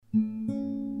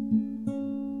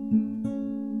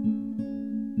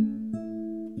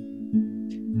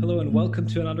Hello and welcome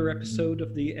to another episode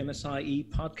of the MSIE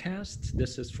podcast.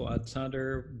 This is Fuad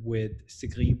Sader with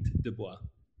Sigrid Dubois.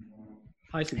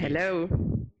 Hi, Sigrid. Hello.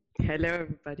 Hello,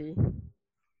 everybody.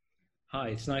 Hi,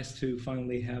 it's nice to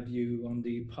finally have you on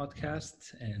the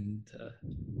podcast, and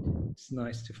it's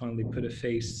nice to finally put a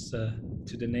face to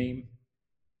the name.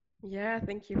 Yeah,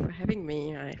 thank you for having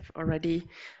me. I've already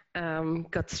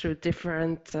got through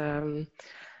different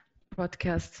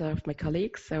podcasts of my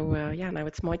colleagues. So now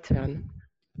it's my turn.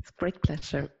 It's a great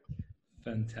pleasure.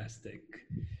 Fantastic.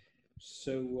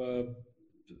 So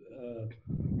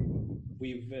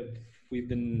we've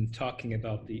been talking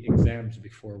about the exams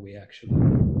before we actually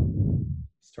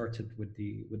started with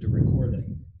the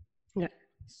recording. Yeah.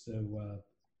 So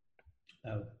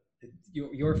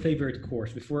your favorite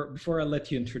course before I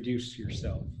let you introduce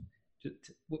yourself.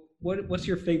 What's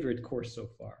your favorite course so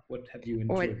far? What have you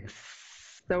enjoyed?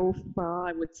 So far,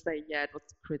 I would say it was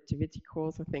a creativity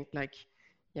course. I think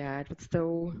it was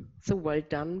so well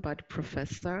done by the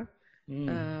professor,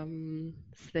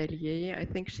 Cellier. I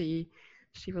think she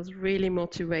was really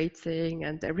motivating,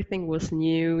 and everything was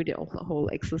new. The whole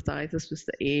exercises with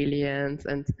the aliens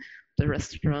and the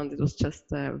restaurant. It was just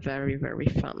very, very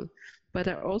fun. But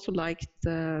I also liked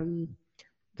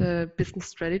the business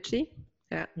strategy.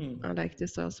 Yeah, I like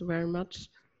this also very much.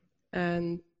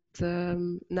 And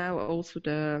now also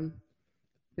the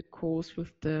course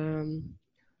with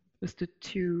the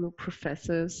two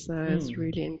professors is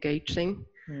really engaging.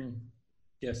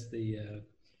 Yes, the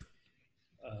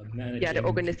managing. Yeah, the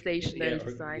organizational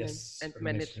design and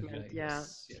management. Yeah,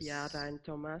 Fiada and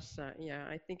Thomas.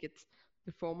 I think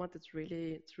the format is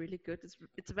really good.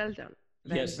 It's well done.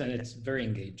 Yes, and it's very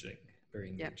engaging. Very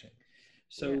engaging. Yeah.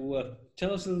 So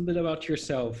tell us a little bit about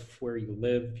yourself, where you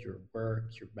live, your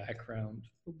work, your background,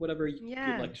 whatever you'd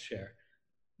like to share.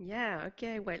 Yeah,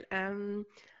 okay. Well,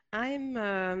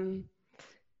 I'm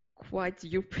quite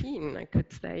European, I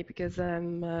could say, because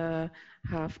I'm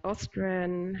half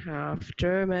Austrian, half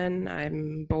German.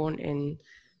 I'm born in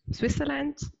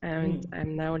Switzerland, and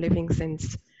I'm now living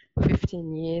since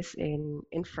 15 years in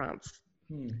France.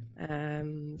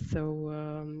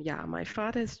 My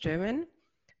father is German.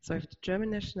 So I have the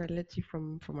German nationality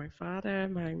from my father.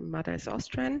 My mother is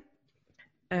Austrian,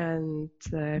 and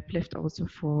I've lived also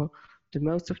for the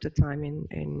most of the time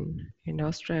in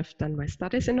Austria. I've done my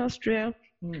studies in Austria.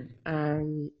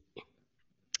 Then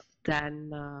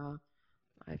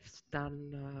I've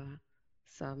done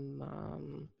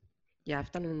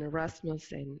I've done an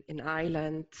Erasmus in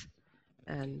Ireland,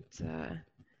 and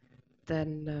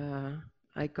then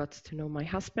I got to know my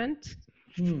husband.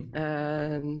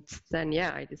 And then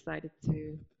I decided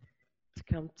to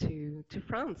come to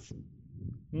France.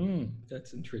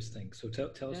 That's interesting. So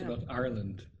tell us about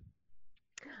Ireland.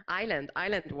 Ireland.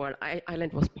 Well,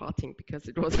 Ireland was partying because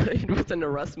it was an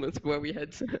Erasmus where we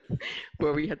had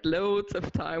loads of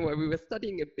time, where we were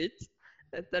studying a bit,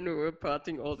 and then we were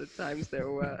partying all the time.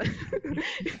 So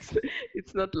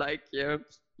it's not like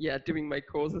doing my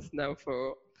courses now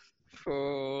for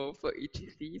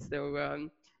ETC. So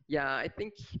I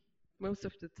think most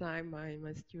of the time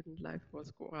my student life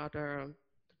was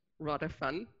rather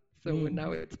fun. So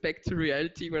now it's back to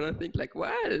reality when I think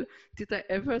well, did I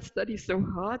ever study so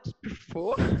hard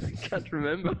before? I can't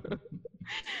remember.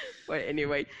 Well,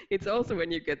 anyway, it's also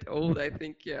when you get old, I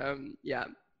think, you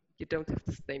don't have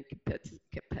the same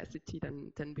capacity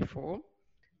than before.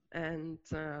 And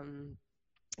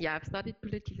I've studied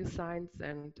political science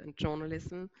and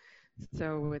journalism.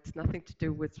 So it's nothing to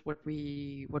do with what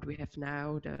we have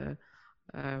now.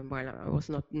 I was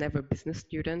never a business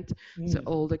student, so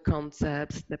all the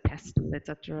concepts, the pestle,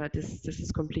 etc. This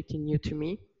is completely new to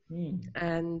me,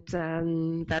 and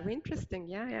very interesting.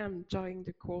 Yeah, I'm enjoying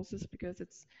the courses because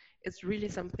it's really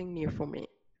something new for me.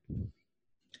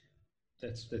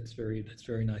 That's very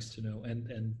nice to know.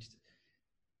 And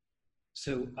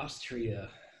so Austria,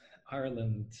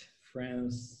 Ireland,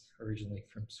 France, originally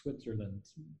from Switzerland.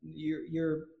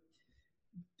 You're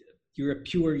a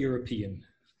pure European.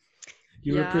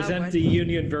 You represent the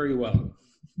Union very well.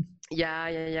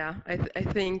 Yeah. I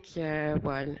think, I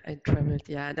traveled,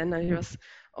 Then I was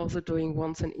also doing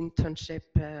once an internship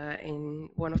in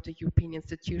one of the European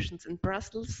institutions in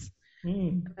Brussels.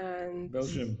 And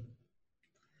Belgium.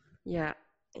 Yeah.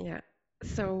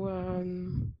 So,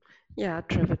 I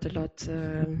traveled a lot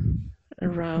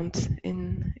around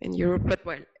in Europe, but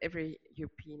every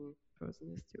European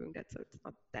person is doing that, so it's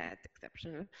not that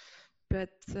exceptional.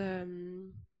 But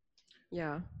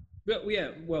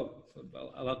Well,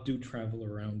 a lot do travel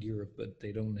around Europe, but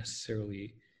they don't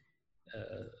necessarily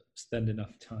spend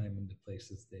enough time in the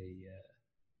places they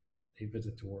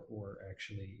visit or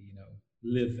actually,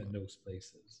 live in those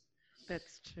places.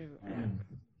 That's true.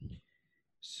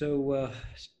 So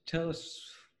tell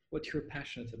us what you're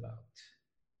passionate about.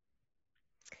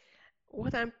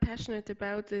 What I'm passionate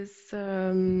about is,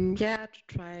 to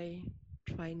try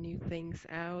new things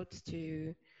out,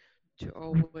 to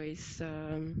always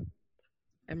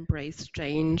embrace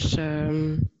change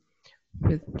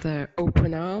with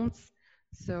open arms.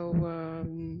 So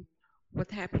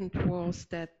what happened was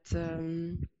that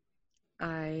I'm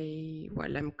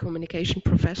a communication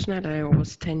professional. I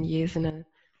was 10 years in a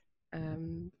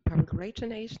public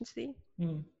relation agency.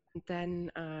 And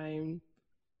then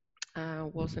I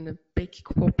was in a big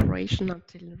corporation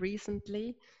until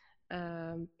recently,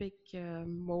 big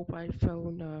mobile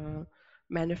phone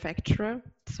manufacturer.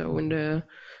 So in the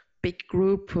big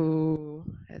group who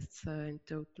has in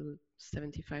total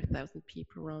 75,000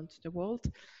 people around the world.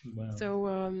 Wow. So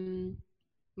and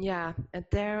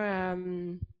there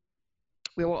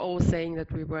we were all saying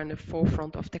that we were in the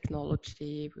forefront of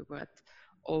technology. We were at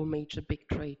all major big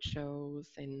trade shows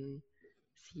in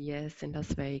CES in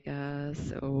Las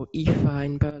Vegas, or IFA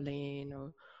in Berlin,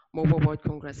 or Mobile World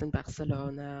Congress in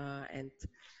Barcelona, and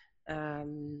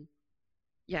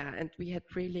and we had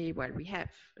really, we have,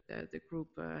 the group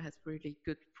has really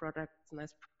good products,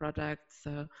 nice products,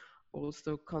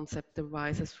 also concept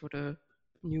devices for the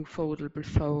new foldable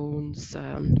phones,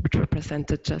 which were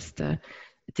presented just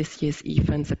this year's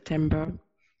IFA in September.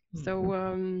 So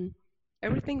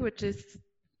everything which is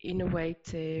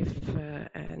innovative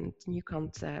and new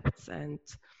concepts.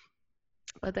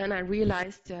 But then I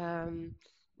realized, I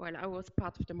was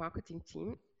part of the marketing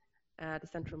team, the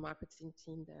central marketing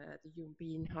team, the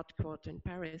European headquarters in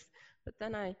Paris. But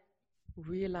then I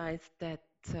realized that,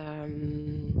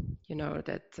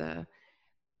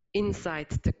 inside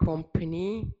the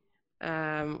company,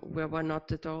 we were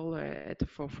not at all at the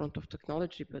forefront of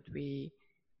technology, but we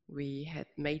had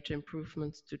major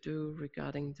improvements to do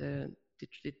regarding the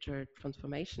digital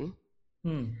transformation.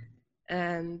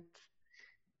 And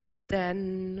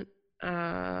then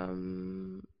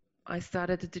I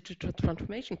started a digital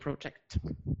transformation project.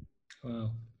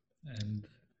 Wow. And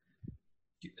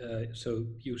so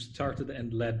you started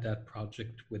and led that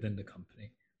project within the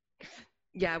company.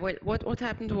 Yeah, well, what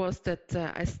happened was that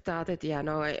I started,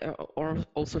 I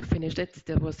also finished it.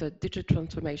 There was a digital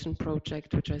transformation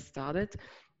project which I started.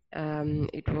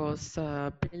 It was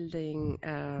building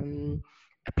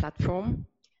a platform,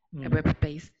 a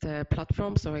web-based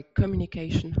platform, so a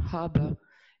communication hub.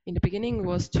 In the beginning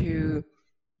was to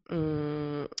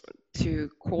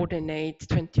coordinate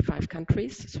 25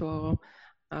 countries. So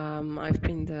I've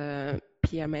been the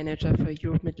PR manager for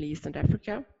Europe, Middle East, and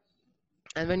Africa.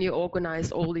 And when you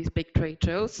organize all these big trade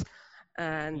shows,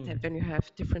 and when you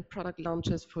have different product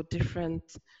launches for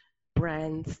different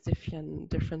brands,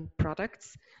 different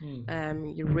products,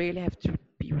 you really have to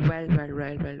be well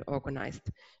organized,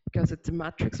 because it's a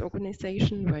matrix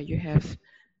organization where you have,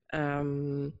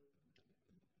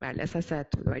 as I said,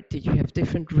 you have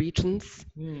different regions,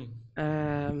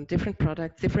 different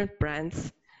products, different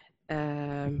brands,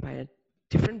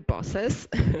 different bosses.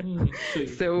 I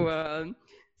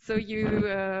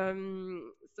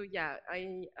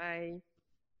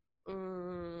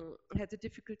had the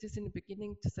difficulties in the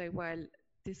beginning to say,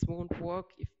 this won't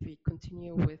work if we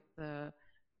continue with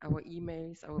our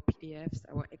emails, our PDFs,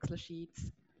 our Excel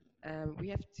sheets. We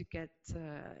have to get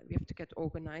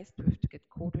organized. We have to get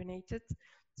coordinated.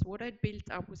 So what I built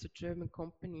up with a German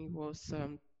company was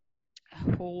a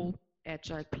whole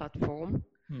agile platform.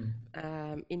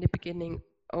 In the beginning,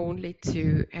 only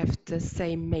to have the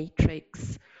same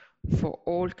matrix for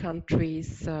all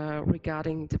countries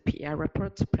regarding the PR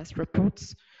reports, press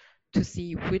reports, to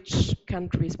see which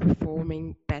country is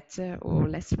performing better or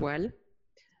less well.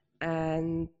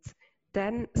 And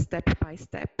then step by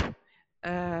step,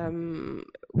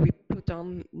 we put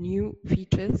on new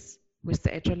features with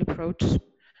the agile approach.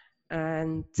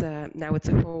 And now it's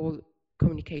a whole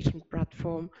communication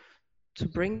platform to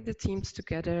bring the teams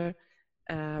together,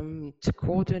 to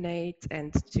coordinate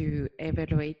and to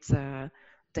evaluate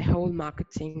the whole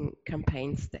marketing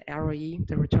campaigns, the ROI,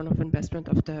 the return of investment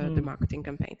of the marketing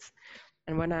campaigns.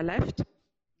 And when I left,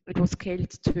 it was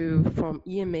scaled from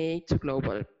EMEA to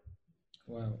global.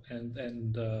 Wow, and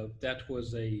that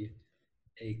was a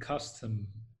custom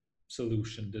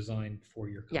solution designed for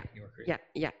your company.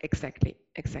 Yeah, exactly.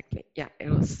 Yeah, it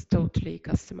was totally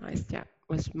customized. Yeah,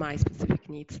 with my specific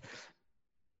needs.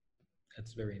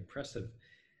 That's very impressive.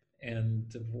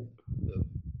 And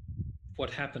what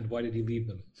happened? Why did you leave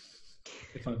them?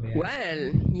 if I may ask?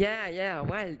 Well, yeah.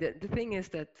 Well, the thing is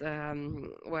that,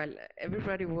 well,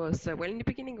 everybody was, well, in the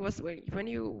beginning was, well, when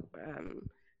you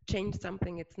change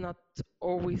something, it's not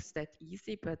always that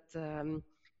easy, but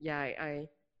yeah, I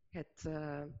had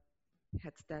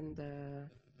had then the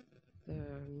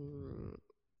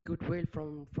goodwill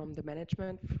from the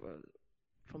management,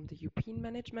 from the European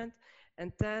management,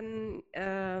 and then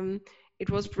it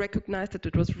was recognized that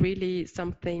it was really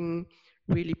something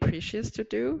really precious to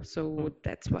do. So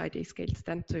that's why they scaled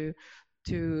then to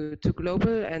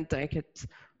global, and I get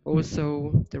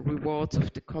also the rewards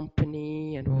of the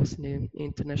company and was in an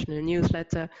international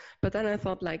newsletter. But then I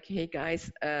thought like, hey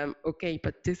guys, okay,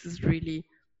 but this is really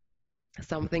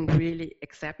something really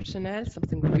exceptional,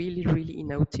 something really, really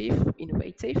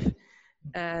innovative.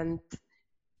 And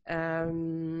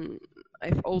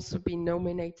I've also been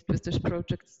nominated with this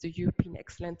project to the European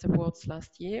Excellence Awards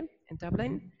last year in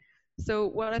Dublin. So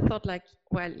what I thought like,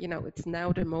 well, you know, it's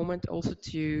now the moment also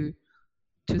to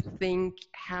think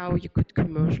how you could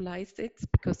commercialize it,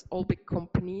 because all big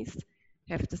companies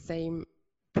have the same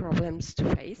problems to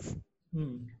face.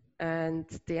 And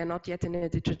they are not yet in a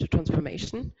digital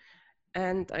transformation.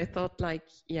 And I thought like,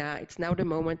 yeah, it's now the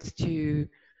moment to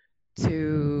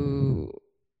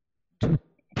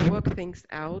work things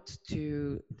out,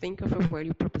 to think of a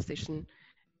value proposition,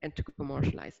 and to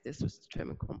commercialize this with the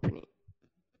German company.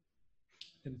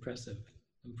 Impressive.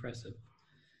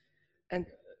 And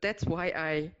that's why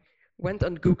I went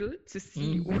on Google to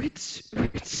see which who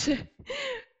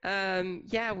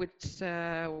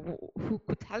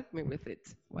could help me with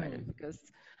it. Well,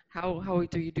 because how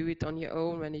do you do it on your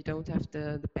own when you don't have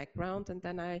the background? And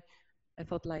then I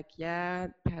thought like, yeah,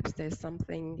 perhaps there's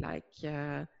something like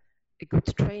a good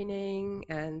training,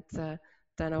 and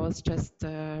then I was just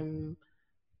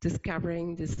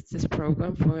discovering this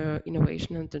program for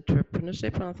innovation and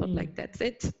entrepreneurship, and I thought like, that's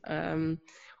it.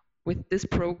 With this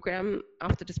program,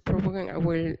 after this program, I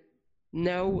will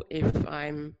know if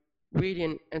I'm really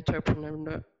an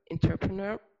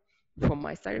entrepreneur for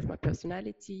myself, my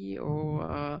personality,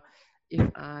 or if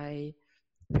I'm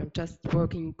just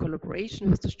working in collaboration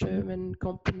with this German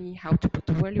company, how to put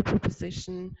the value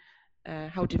proposition,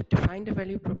 how to define the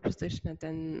value proposition, and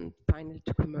then finally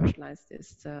to commercialize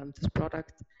this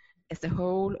product as a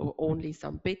whole or only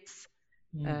some bits.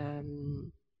 Yeah,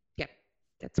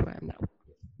 that's where I'm now.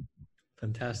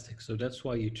 Fantastic. So that's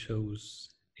why you chose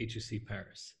HEC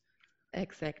Paris.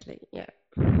 Exactly, yeah.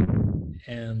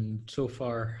 And so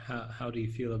far, how do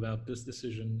you feel about this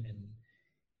decision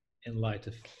in light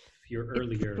of your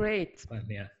earlier plan?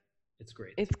 Yeah, it's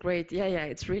great. It's great. Yeah,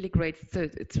 it's really great. So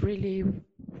it's really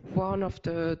one of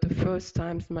the first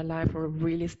times in my life where I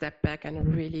really step back and I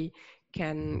really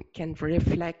can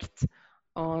reflect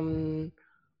on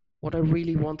what I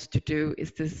really want to do.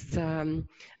 Is this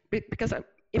because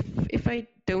if I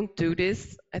don't do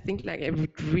this, I think like I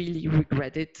would really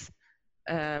regret it.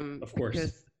 Of course.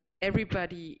 Because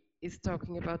everybody is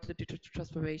talking about the digital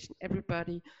transformation.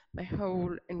 Everybody, my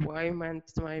whole environment,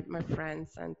 my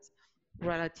friends and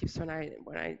relatives, when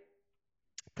I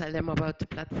tell them about the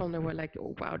platform, they were like,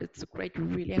 "Oh wow, that's so great! We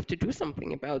really have to do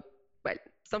something about, well,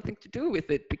 something to do with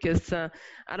it, because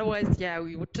otherwise, yeah,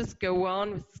 we would just go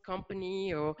on with this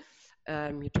company, or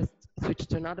you just switch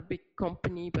to another big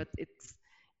company, but it's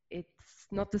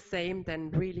not the same than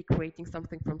really creating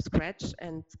something from scratch."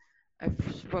 And I've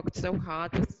worked so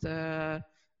hard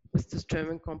with this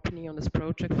German company on this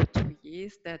project for 2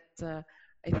 years that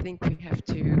I think we have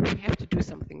to do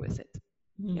something with it.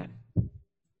 Yeah.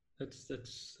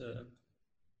 That's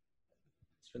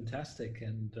fantastic,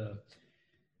 and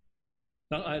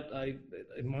I,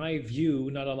 in my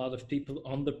view, not a lot of people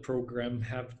on the program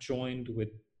have joined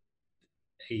with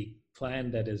a plan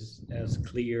that is as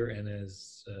clear and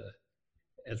as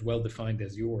well defined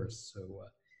as yours.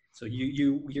 So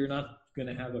you're not going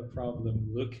to have a problem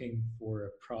looking for a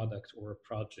product or a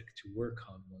project to work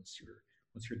on once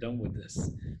you're done with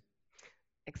this.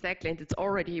 Exactly, and it's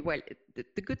already, well,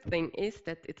 the good thing is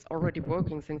that it's already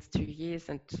working since 2 years,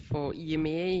 and for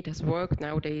EMEA it has worked.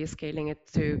 Now they are scaling it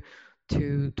to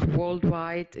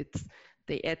worldwide.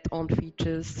 They add on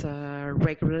features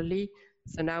regularly.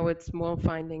 So now it's more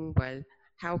finding, well,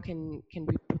 how can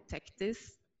we protect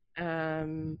this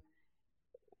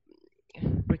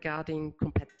regarding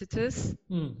competitors,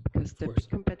 because the big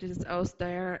competitors out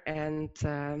there, and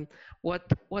what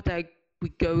are we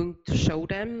going to show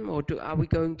them, or are we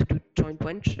going to do joint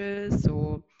ventures,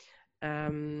 or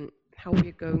how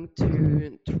we're going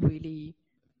to really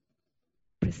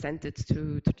present it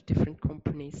to the different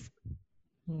companies.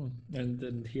 And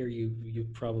then here you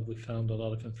probably found a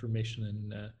lot of information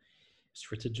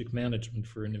strategic management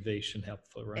for innovation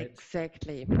helpful, right?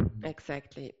 Exactly.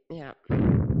 Exactly. Yeah.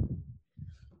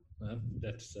 Well,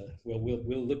 that's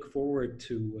we'll look forward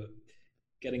to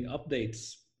getting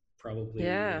updates probably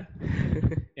Yeah.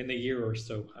 in a year or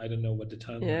so. I don't know what the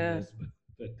timeline Yeah. is,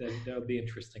 but that'll be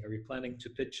interesting. Are you planning to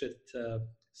pitch it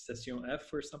Session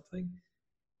F or something?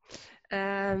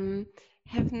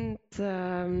 Haven't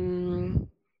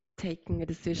taken a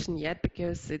decision yet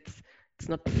because it's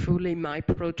not fully my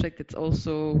project. It's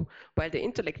also, while the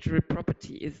intellectual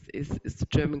property is a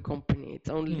German company. It's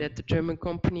only that the German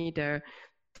company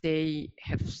they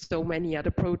have so many other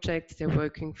projects. They're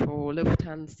working for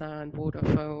Lufthansa and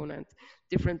Vodafone and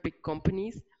different big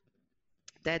companies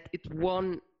that it's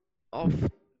one of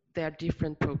their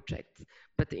different projects.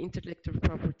 But the intellectual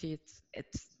property,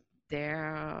 it's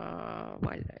their,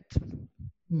 well, it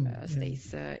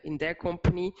stays in their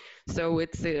company. So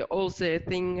it's also a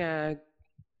thing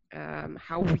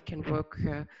how we can work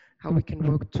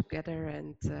together,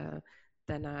 and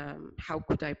then how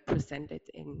could I present it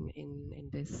in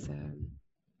this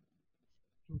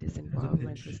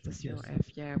environment with the Yes. CRF?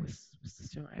 Yeah, with the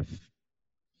CRF.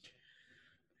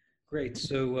 Great.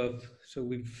 So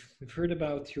we've heard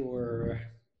about your,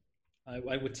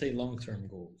 I would say, long-term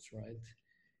goals, right?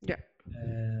 Yeah.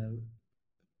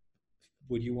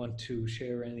 Would you want to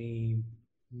share any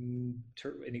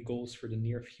goals for the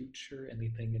near future?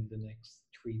 Anything in the next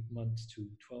 3 months to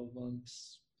 12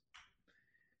 months?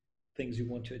 Things you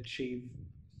want to achieve?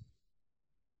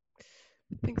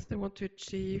 Things I want to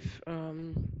achieve.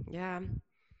 Yeah,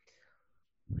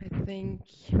 I think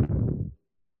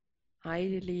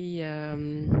ideally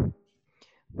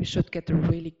we should get a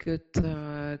really good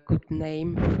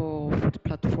name for the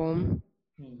platform.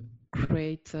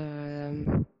 Create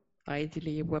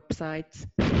ideally a website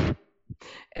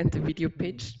and a video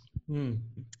pitch.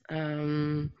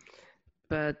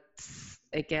 But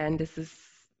again,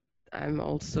 I'm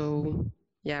also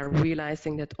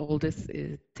realizing that all this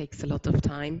takes a lot of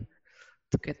time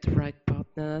to get the right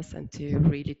partners and to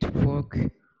really to work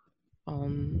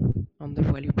on the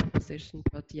value proposition.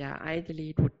 But yeah, ideally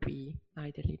it would be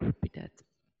that.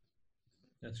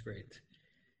 That's great.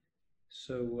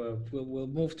 So we'll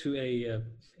move to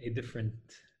a different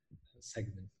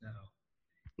segment now.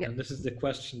 Yeah. And this is the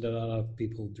question that a lot of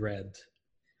people dread.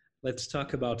 Let's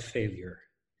talk about failure.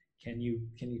 Can you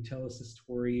tell us a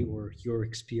story or your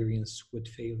experience with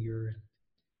failure and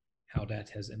how that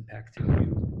has impacted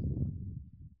you?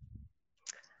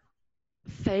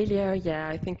 Failure, yeah,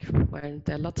 I think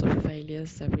there are lots of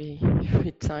failures every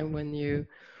time when you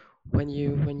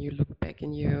look back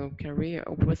in your career,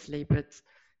 obviously, but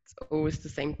it's always the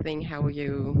same thing,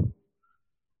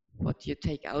 what you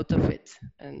take out of it.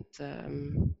 And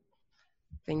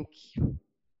I think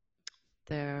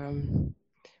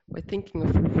we're thinking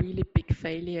of a really big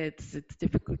failure. It's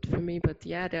difficult for me, but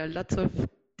yeah, there are lots of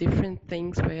different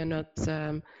things where you're not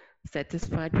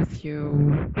satisfied with your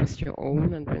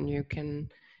own, and when you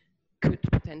could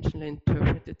potentially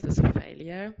interpret it as a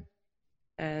failure.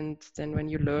 And then when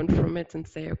you learn from it and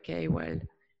say, okay, well,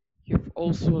 you've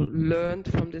also learned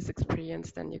from this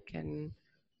experience, then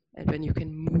when you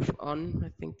can move on, I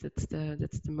think that's the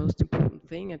most important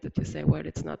thing, and that you say, well,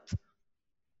 it's not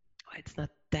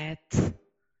that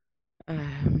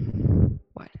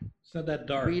it's not that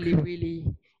dark. Really,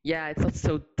 yeah, it's not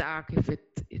so dark if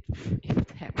it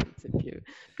happens,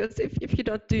 because if you're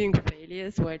not doing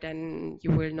failures, well, then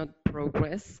you will not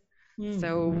progress.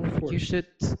 So you should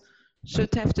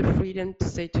have the freedom to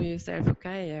say to yourself,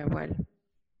 okay, well,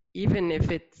 even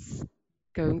if it's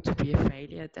going to be a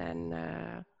failure, then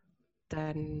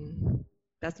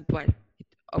that's, well,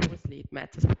 obviously it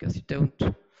matters because you don't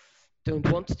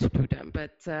want to do them,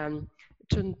 but it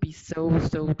shouldn't be so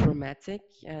dramatic.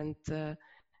 And the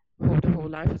whole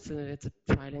life it's a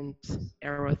trial and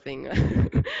error thing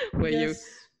where you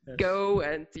go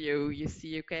and you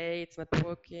see, okay, it's not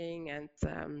working, and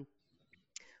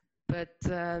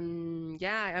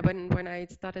yeah, when I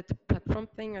started the platform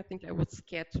thing, I think I was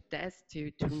scared to death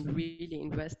to really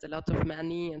invest a lot of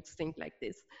money and think like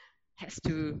this has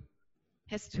to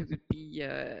be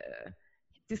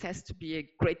this has to be a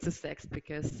great success,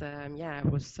 because I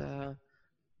was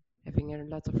having a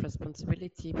lot of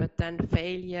responsibility. But then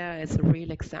failure as a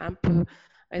real example,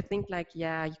 I think, like,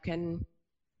 yeah, you can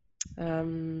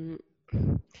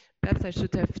perhaps I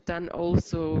should have done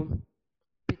also a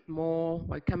bit more,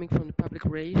 while coming from the public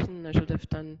relation, I should have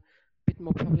done a bit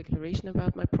more public relation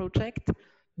about my project.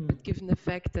 But given the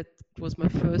fact that it was my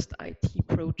first IT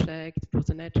project, it was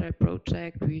an agile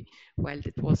project,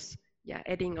 it was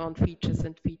adding on features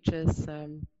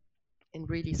in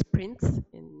really sprints,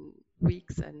 in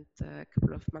weeks and a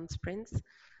couple of month sprints.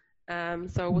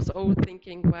 So I was always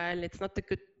thinking, well, it's not a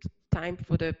good time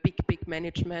for the big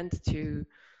management to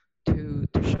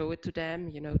show it to them,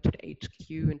 you know, to the HQ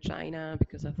in China,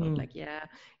 because I thought like, yeah,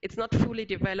 it's not fully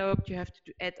developed. You have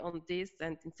to add on this,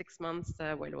 and in 6 months,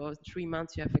 well, 3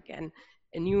 months, you have again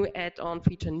a new add-on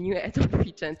feature, new add-on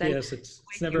feature, and then yes, it's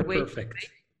never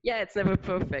perfect. Yeah, it's never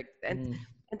perfect, and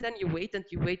then you wait and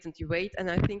you wait and you wait, and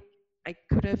I think I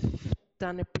could have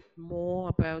done a bit more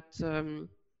about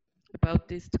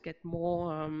this to get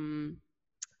more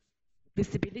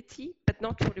visibility, but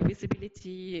not for the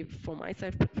visibility for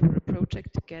myself, but for the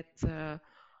project to get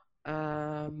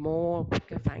more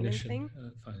quicker financing.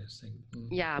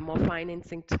 Yeah, more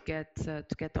financing to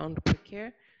get on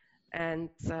quicker, and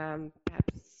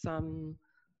perhaps some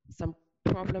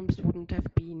problems wouldn't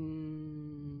have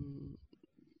been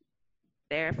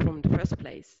there from the first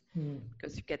place,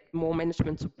 because you get more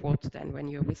management support than when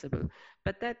you're visible.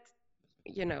 But that,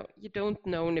 you know, you don't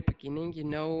know in the beginning, you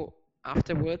know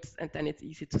afterwards, and then it's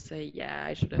easy to say, yeah,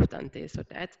 I should have done this or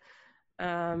that.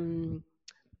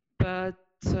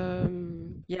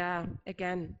 Yeah,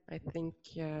 again, I think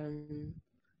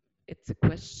it's a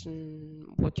question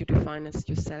what you define as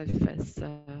yourself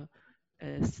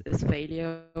as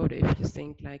failure, or if you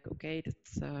think like, okay,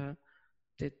 that's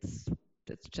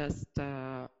just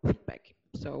feedback.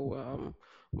 So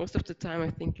most of the time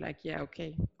I think like, yeah,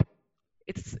 okay,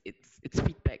 it's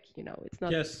feedback, you know, it's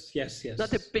not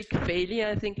not a big failure.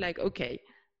 I think like, okay,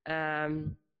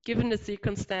 given the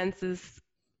circumstances,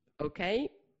 okay,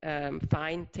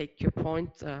 fine, take your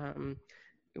point.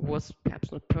 It was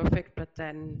perhaps not perfect, but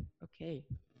then okay,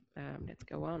 let's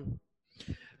go on.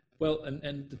 Well,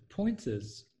 and the point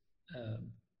is,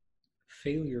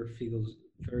 failure feels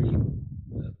very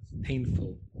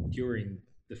painful during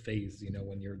the phase, you know,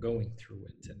 when you're going through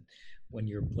it, and when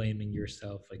you're blaming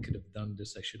yourself, I could have done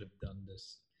this, I should have done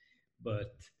this.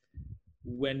 But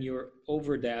when you're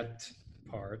over that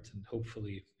part, and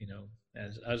hopefully, you know,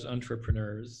 as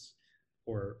entrepreneurs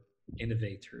or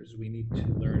innovators, we need to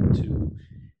learn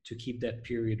to keep that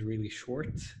period really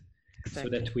short. Exactly. So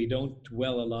that we don't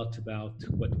dwell a lot about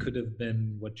what could have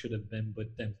been, what should have been,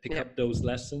 but then pick up those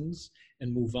lessons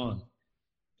and move on.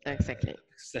 Exactly.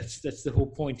 That's the whole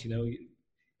point, you know.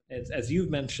 As you've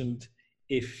mentioned,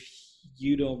 if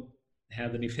you don't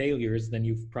have any failures, then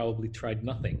you've probably tried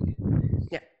nothing.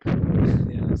 Yeah.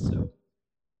 Yeah. So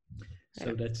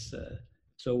that's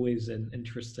it's always an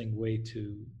interesting way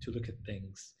to look at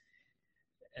things.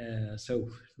 So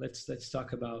let's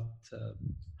talk about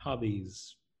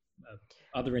hobbies,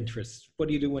 other interests. What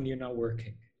do you do when you're not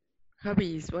working?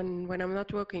 Hobbies when I'm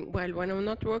not working. Well, when I'm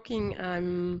not working,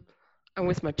 I'm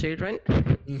with my children.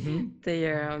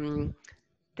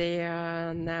 They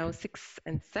are now 6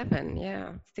 and 7.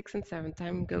 Yeah, 6 and 7.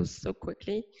 Time goes so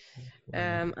quickly.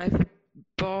 Wow. I have a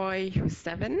boy who's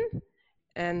 7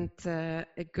 and a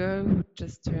girl who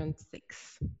just turned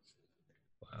 6.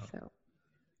 Wow. So,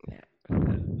 yeah.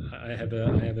 I have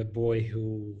a boy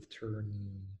who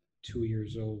turned 2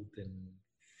 years old in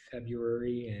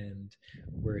February, and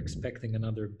we're expecting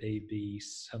another baby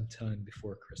sometime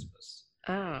before Christmas.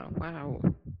 Ah, wow.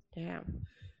 Yeah.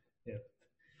 Yeah.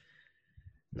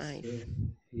 Nice. So,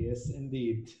 yes,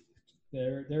 indeed.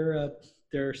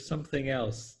 They're something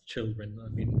else, children. I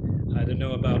mean, I don't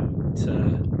know about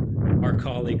our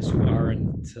colleagues who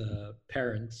aren't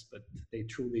parents, but they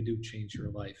truly do change your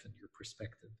life and your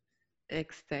perspective.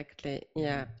 Exactly.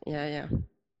 Yeah.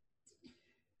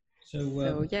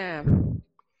 So yeah,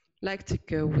 like to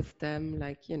go with them,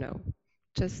 like, you know,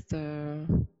 just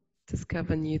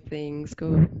discover new things,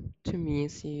 go to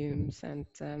museums, and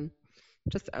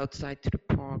just outside to the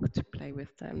park to play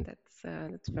with them.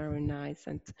 That's very nice.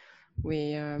 And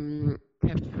we have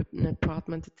an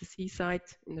apartment at the seaside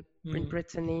in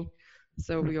Brittany,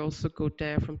 so we also go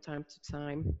there from time to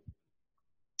time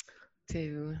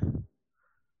to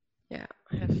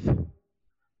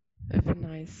have a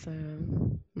nice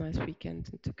weekend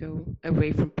and to go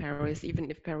away from Paris, even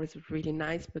if Paris is really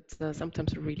nice, but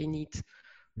sometimes we really need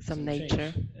some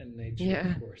nature. And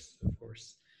nature, of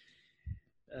course.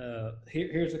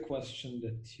 Here's a question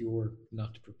that you're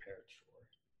not prepared for.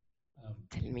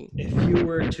 Tell me. If you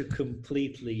were to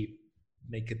completely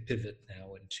make a pivot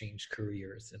now and change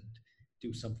careers and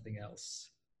do something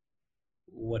else,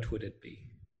 what would it be?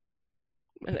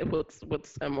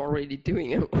 What's I'm already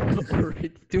doing. I'm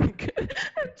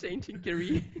changing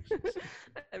career.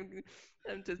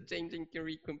 I'm just changing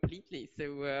career completely. So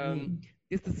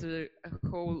this is a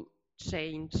whole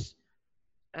change,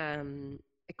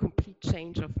 a complete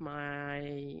change of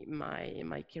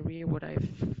my career. What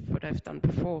I've done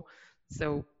before.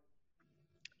 So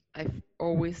I've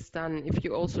always done, if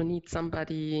you also need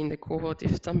somebody in the cohort,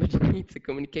 if somebody needs a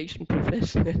communication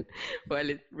professional, well,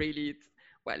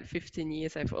 well, 15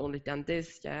 years I've only done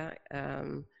this, yeah.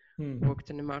 Worked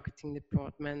in the marketing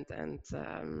department and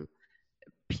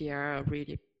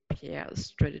really PR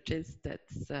strategist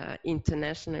that's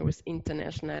international, with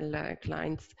international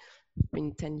clients.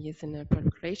 Been 10 years in a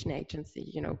public relation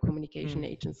agency, communication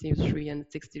agency with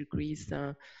 360 degrees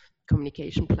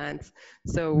communication plans.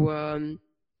 So,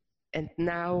 and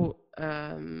now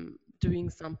doing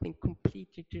something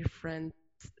completely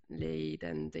differently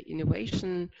than the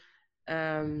innovation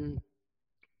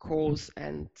course,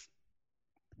 and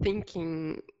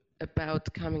thinking about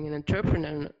becoming an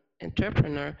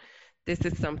entrepreneur. This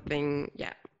is something,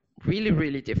 yeah, really,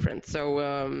 really different. So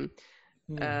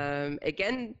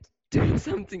again, doing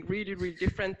something really, really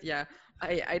different. Yeah,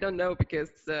 I don't know, because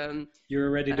you're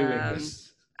already doing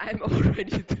this. I'm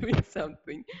already doing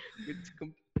something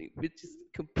which is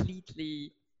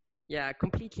completely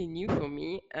new for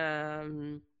me.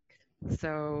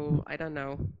 So I don't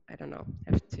know.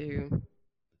 Have to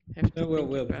think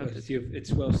about it.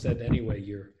 It's well said anyway.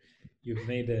 You've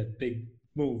made a big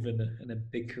move and a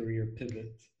big career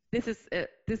pivot. This is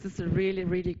a really,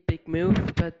 really big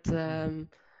move, but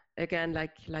again,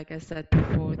 like I said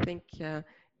before, I think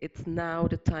it's now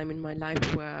the time in my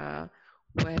life where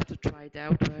I have to try it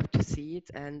out, where I have to see it,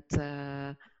 and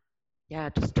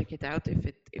just check it out if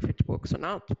it works or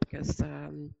not. Because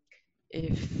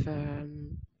if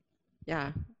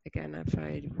again, if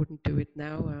I wouldn't do it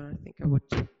now, I think I would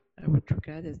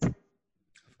regret it.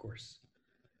 Of course.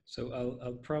 So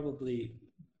I'll probably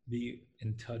be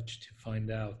in touch to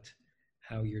find out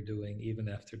how you're doing even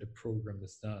after the program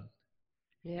is done.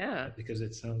 Yeah. Because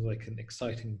it sounds like an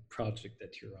exciting project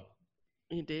that you're on.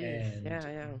 It is. And,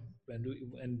 yeah. And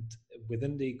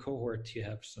within the cohort, you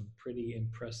have some pretty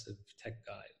impressive tech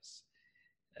guys.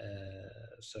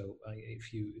 So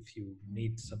if you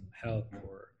need some help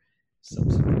or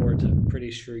some support, I'm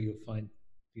pretty sure you'll find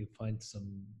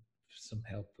some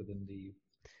help within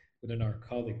our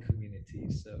colleague community.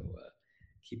 So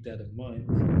keep that in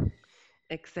mind.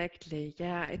 Exactly.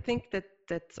 Yeah, I think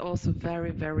that's also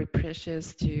very, very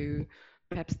precious to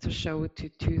perhaps to show it to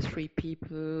 2-3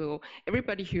 people, or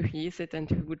everybody who hears it and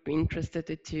who would be interested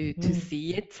to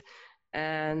see it,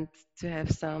 and to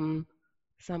have some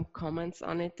comments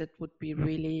on it. That would be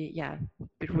really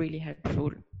helpful.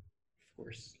 Of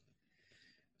course.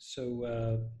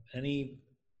 So any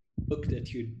book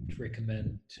that you'd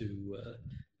recommend to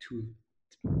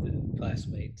the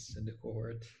classmates in the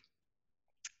cohort?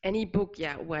 Any book,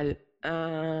 yeah. Well,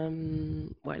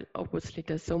 obviously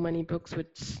there's so many books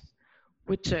which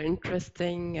are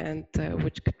interesting and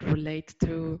which could relate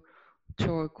to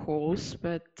our course.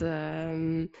 But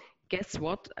guess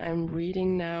what? I'm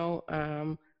reading now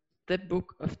the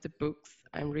book of the books.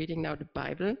 I'm reading now the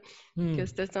Bible,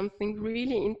 because there's something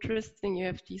really interesting. You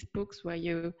have these books where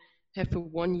you have a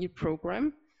 1-year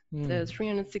program. There's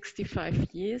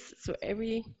 365 years. So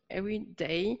every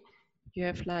day you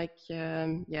have like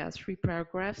 3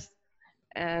 paragraphs,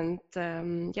 and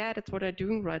that's what I'm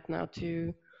doing right now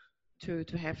to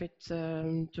have it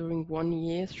during 1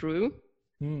 year through,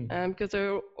 because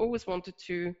I always wanted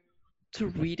to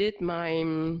read it. My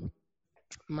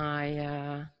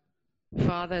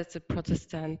father is a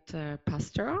Protestant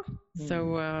pastor,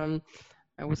 so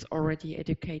I was already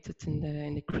educated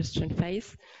in the Christian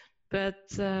faith.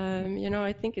 But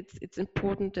I think it's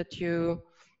important that you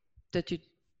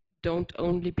don't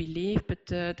only believe, but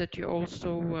that you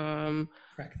also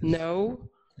know.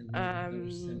 That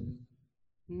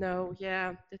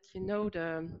you know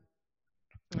the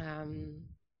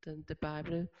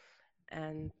Bible,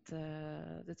 and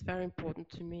that's very important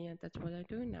to me, and that's what I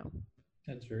do now.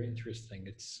 That's very interesting.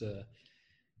 It's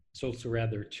also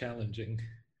rather challenging.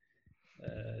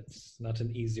 It's not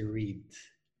an easy read.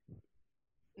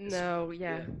 No,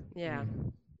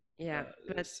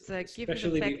 but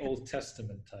especially the Old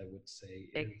Testament, I would say,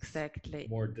 exactly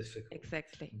more difficult.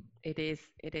 Exactly, it is.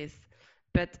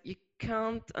 But you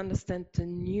can't understand the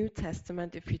New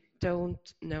Testament if you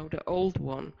don't know the Old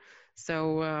one.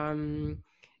 So, and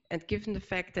given the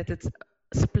fact that it's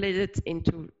split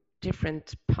into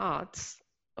different parts,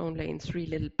 only in 3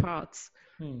 little parts,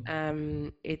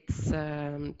 it's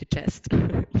digest.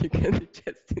 You can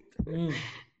digest it.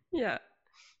 Yeah.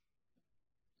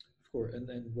 Of course, and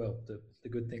then the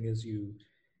good thing is you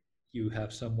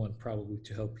have someone probably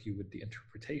to help you with the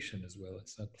interpretation as well.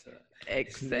 It's not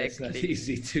exactly. It's not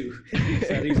easy to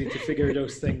figure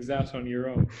those things out on your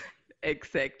own.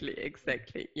 Exactly.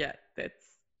 Yeah,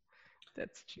 that's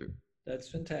true. That's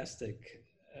fantastic.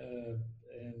 And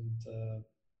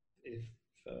if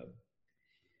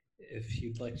if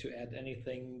you'd like to add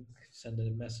anything, send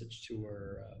a message to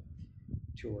our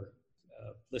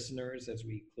listeners as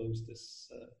we close this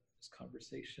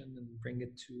conversation and bring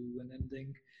it to an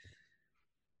ending.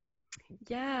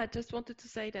 Yeah, I just wanted to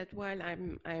say that while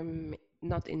I'm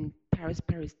not in Paris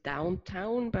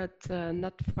downtown, but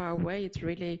not far away. It's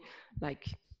really like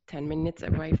 10 minutes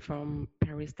away from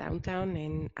Paris downtown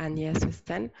in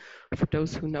Agnières-sur-Seine, for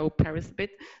those who know Paris a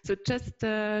bit. So just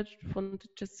wanted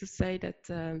just to say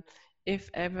that if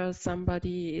ever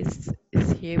somebody is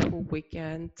here for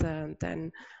weekend,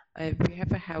 then we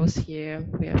have a house here,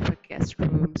 we have a guest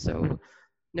room, so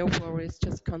no worries,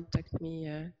 just contact me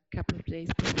a couple of days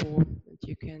before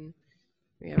and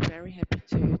we are very happy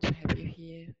to have you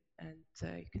here, and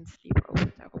you can sleep over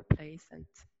at our place and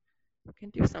we can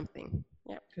do something.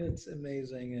 Yeah. It's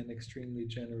amazing and extremely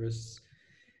generous.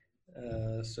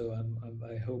 So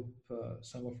I hope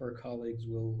some of our colleagues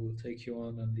will take you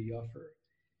on the offer.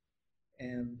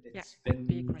 And Yeah, it's would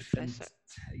be a been great pleasure.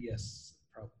 yes,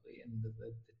 probably, and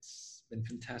it's been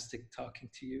fantastic talking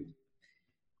to you.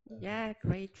 Yeah,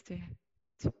 great to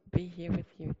be here with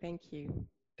you. Thank you.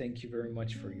 Thank you very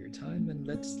much for your time, and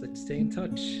let's stay in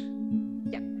touch.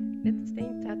 Yeah, let's stay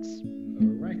in touch.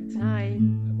 All right. Bye.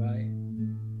 Bye bye.